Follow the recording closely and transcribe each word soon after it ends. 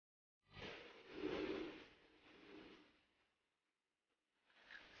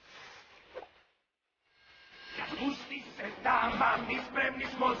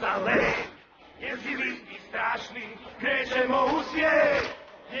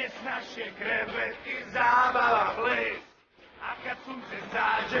Naš je krevet i zabava ples, a kad sunce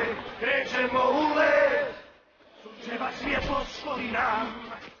zađe, krećemo u let. Sunčeva svjetlost škodi nam,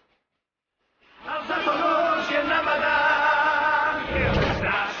 al zato noć je nama dan.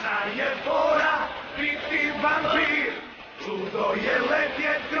 Strašna je fora biti vampir, čudo je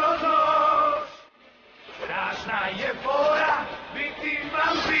letjet kroz noć. Strašna je fora biti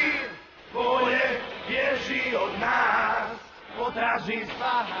vampir, bolje bježi od nas, potraži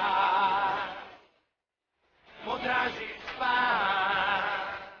spas, potraži spas,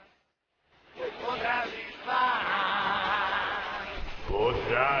 potraži spas,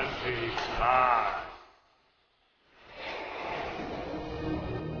 potraži spas.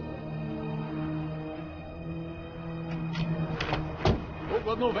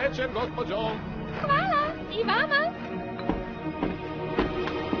 Ugodnu večer, gospođo. Hvala, i vama.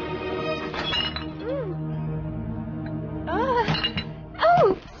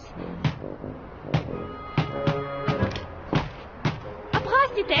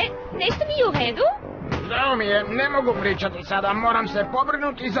 Oprostite, nešto mi je u redu? Žao mi je, ne mogu pričati sada, moram se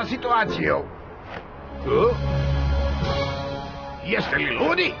pobrinuti za situaciju. Jeste li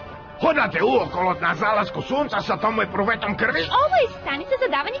ludi? Hodate uokolo na zalasku sunca sa tom pruvetom krvi? Ovo je stanica za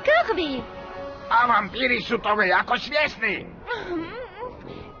davanje krvi. A vampiri su toga jako svjesni.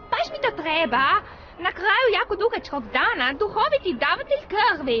 Baš mi to treba. Na kraju jako dugačkog dana duhoviti davatelj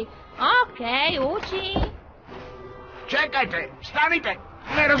krvi. Okej, uči. Čekajte, stanite,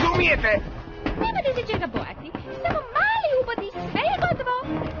 ne razumijete? Nemate se čega bojati. Samo mali ubodi, sve je gotovo.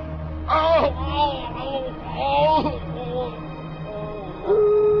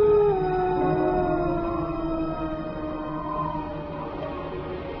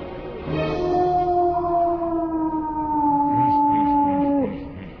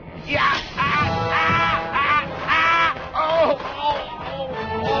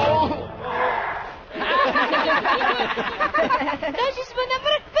 Došli smo na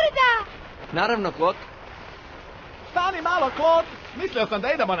vrh brda. Naravno, Klot. Stani malo, Klot. Mislio sam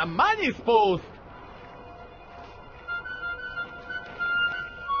da idemo na manji spust.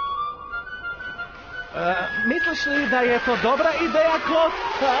 Misliš li da je to dobra ideja, Klot?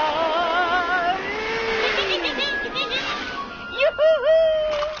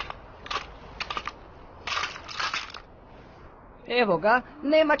 Evo ga,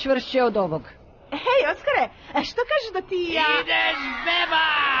 nema čvršće od ovog. Hej, Oskare, što kažeš da ti i ja... Ideš, beba!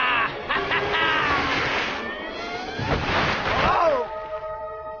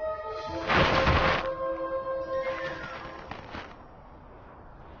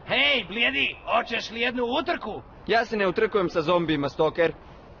 Hej, Blijedi, hoćeš li jednu utrku? Ja se ne utrkujem sa zombijima, Stoker.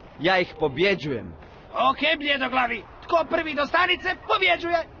 Ja ih pobjeđujem. Okej, Blijedoglavi, tko prvi do stanice,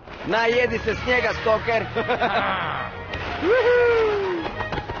 pobjeđuje. Najedi se snijega, Stoker.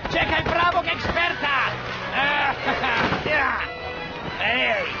 Čekaj pravog eksperta!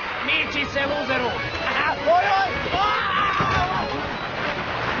 Ej, miči se, luzeru!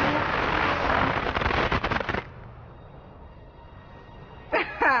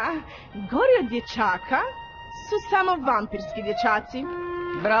 Gori od dječaka su samo vampirski dječaci.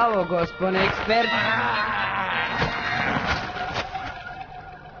 Bravo, gospodine ekspert.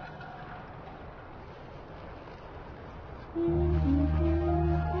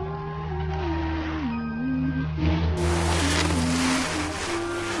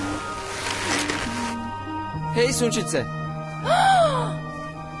 Hej, sunčice.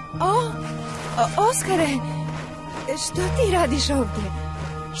 Oskare, što ti radiš ovdje?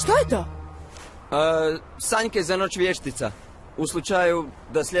 Što je to? Sanjke za noć vještica. U slučaju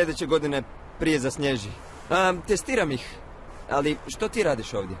da sljedeće godine prije zasnježi. Testiram ih. Ali što ti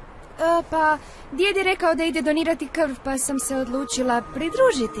radiš ovdje? Pa, djed je rekao da ide donirati krv, pa sam se odlučila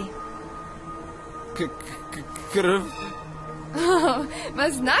pridružiti. Krv? Ma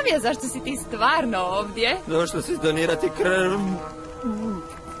znam ja zašto si ti stvarno ovdje. Došla si donirati krv.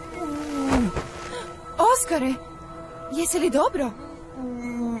 Oskare, jesi li dobro?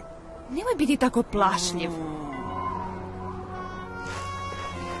 Nemoj biti tako plašljiv.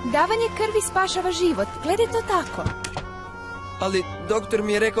 Davanje krvi spašava život, gledaj to tako. Ali doktor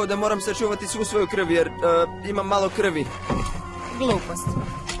mi je rekao da moram sačuvati svu svoju krv jer imam malo krvi. Glupost.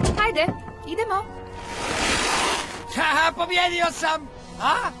 Hajde, idemo. Haha, pobjedio sam!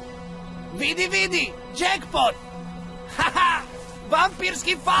 A? Vidi, jackpot! Haha,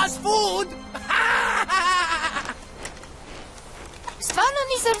 vampirski fast food! Stvarno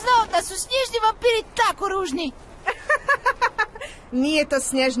nisam znao da su snježni vampiri tako ružni. Nije to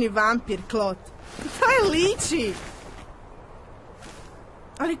snježni vampir, Klot. To je liči.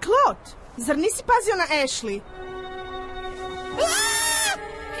 Ali, Klot, zar nisi pazio na Ashley?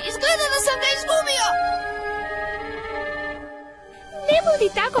 Izgleda Izgleda da sam ga izgubio. Ne budi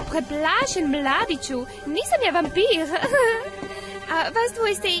tako preplašen, mladiću. Nisam ja vampir. A vas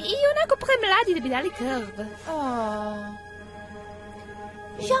dvoje ste i onako premladi da bi dali krv.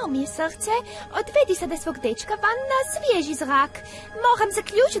 Žao mi je, srce. Odvedi sada svog dečka van na svježi zrak. Moram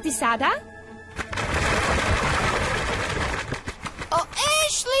zaključiti sada. O,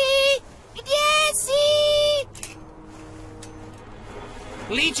 Ashley! Gdje si?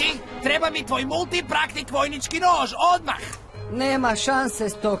 Liči, treba mi tvoj multipraktik vojnički nož, odmah! Nema šanse,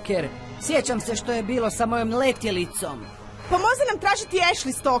 Stoker. Sjećam se što je bilo sa mojom letjelicom. Pomozi nam tražiti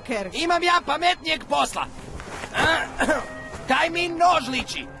Ashley, Stoker. Imam ja pametnijeg posla. Daj mi nož,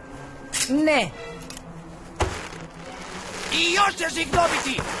 Liči. Ne. I još ćeš ih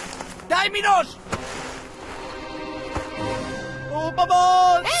dobiti. Daj mi nož. U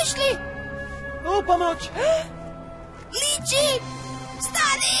pomoć! Ashley! U pomoć! Liči!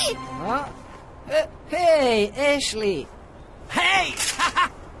 Stani! Hej, Ashley! Hej!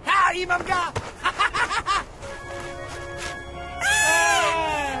 Ha, imam ga!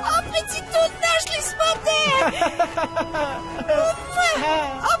 Opet si tu, našli smo te!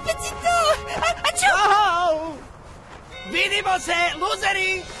 Opet si tu! Aču! Vidimo se,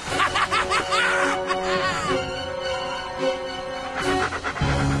 luzeri!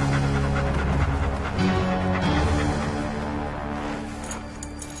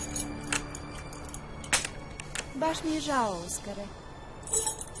 Baš mi je žao, Oskare.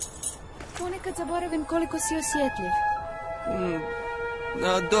 Ponekad zaboravim koliko si osjetljiv.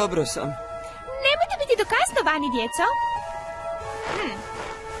 Dobro sam. Nemojte biti do kasno vani, djeco.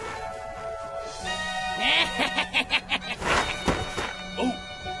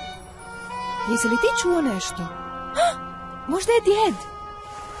 Jesi li ti čuo nešto? Možda je djed.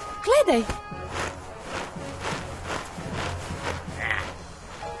 Gledaj.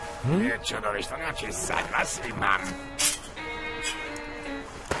 Čudovišta noći, sad vas imam.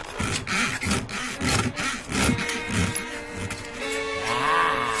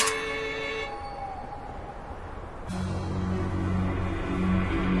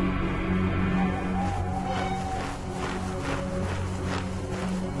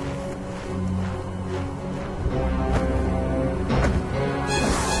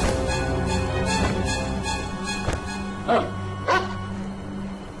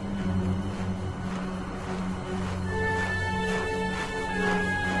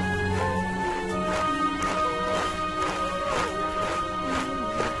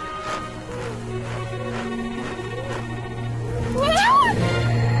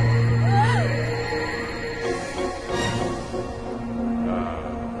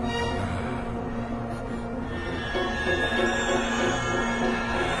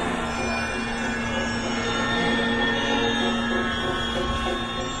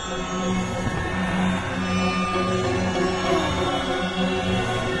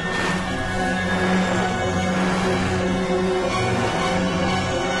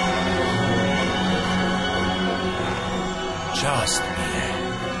 Čast mi je.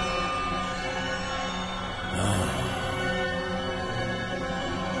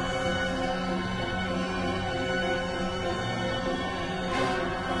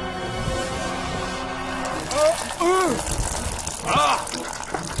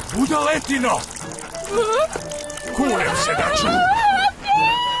 Budaletino! Kunem se da ću.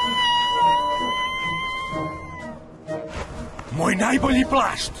 Moj najbolji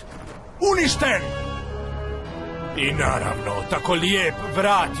plašt. Uništen! I naravno, tako lijep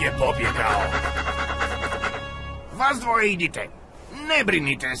vrat je pobjegao. Vas dvoje idite. Ne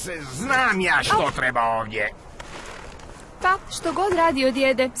brinite se, znam ja što treba ovdje. Pa, što god radi od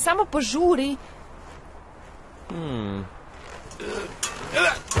djede, samo požuri.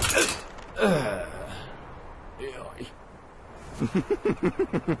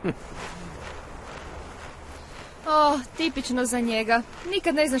 Tipično za njega.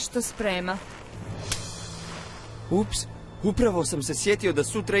 Nikad ne znaš što sprema. Ups, upravo sam se sjetio da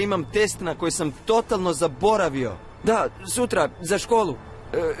sutra imam test na koji sam totalno zaboravio. Da, sutra, za školu.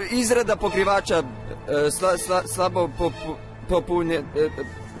 Izrada pokrivača, slabo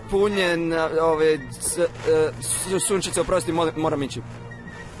punjen, sunčice, oprosti, moram ići.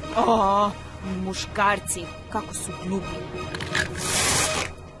 Muškarci, kako su glupi.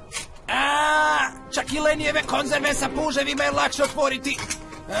 Čak i lenijeve konzerve sa puževima je lakše otvoriti.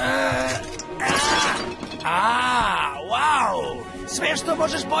 Wow! Sve što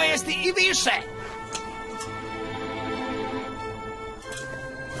možeš pojesti i više!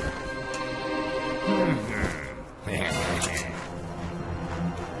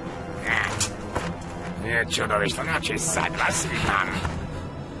 Čudovišta noći, sad vas imam.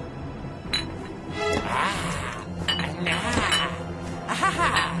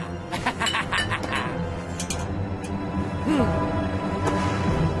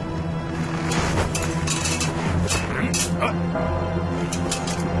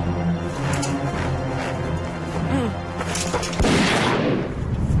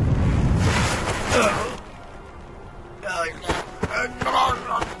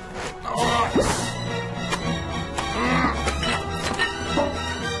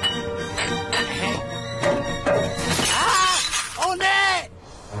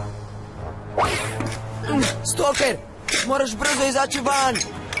 Stoker, moraš brzo izaći van.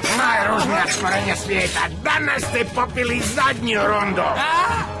 Najružnija stvorenja svijeta, danas ste popili zadnju rundu.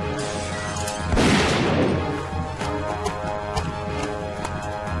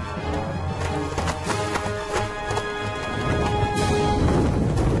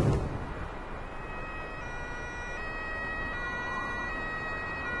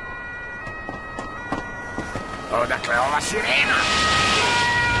 Odakle ova sirena?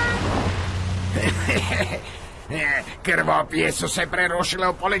 Krvopije su se prerušile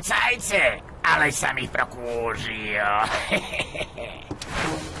u policajce, ali sam ih prokužio.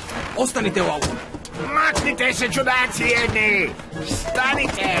 Ostanite u autu. Maknite se, čudaci jedni!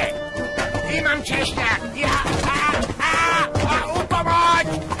 Stanite! Imam češnjak! U pomoć!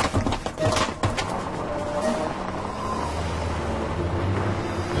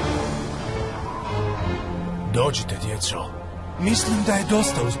 Dođite, djeco. Mislim da je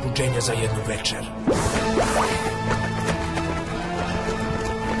dosta uzbuđenja za jednu večer.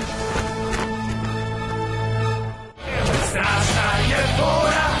 Strašna je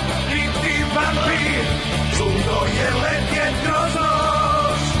fora, biti vampir. Čudo je letjet kroz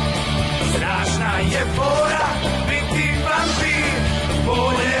noć. Strašna je fora, biti vampir.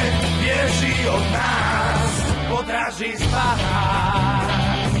 Bolje bježi od nas. Potraži spas.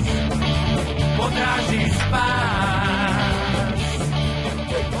 Potraži spas.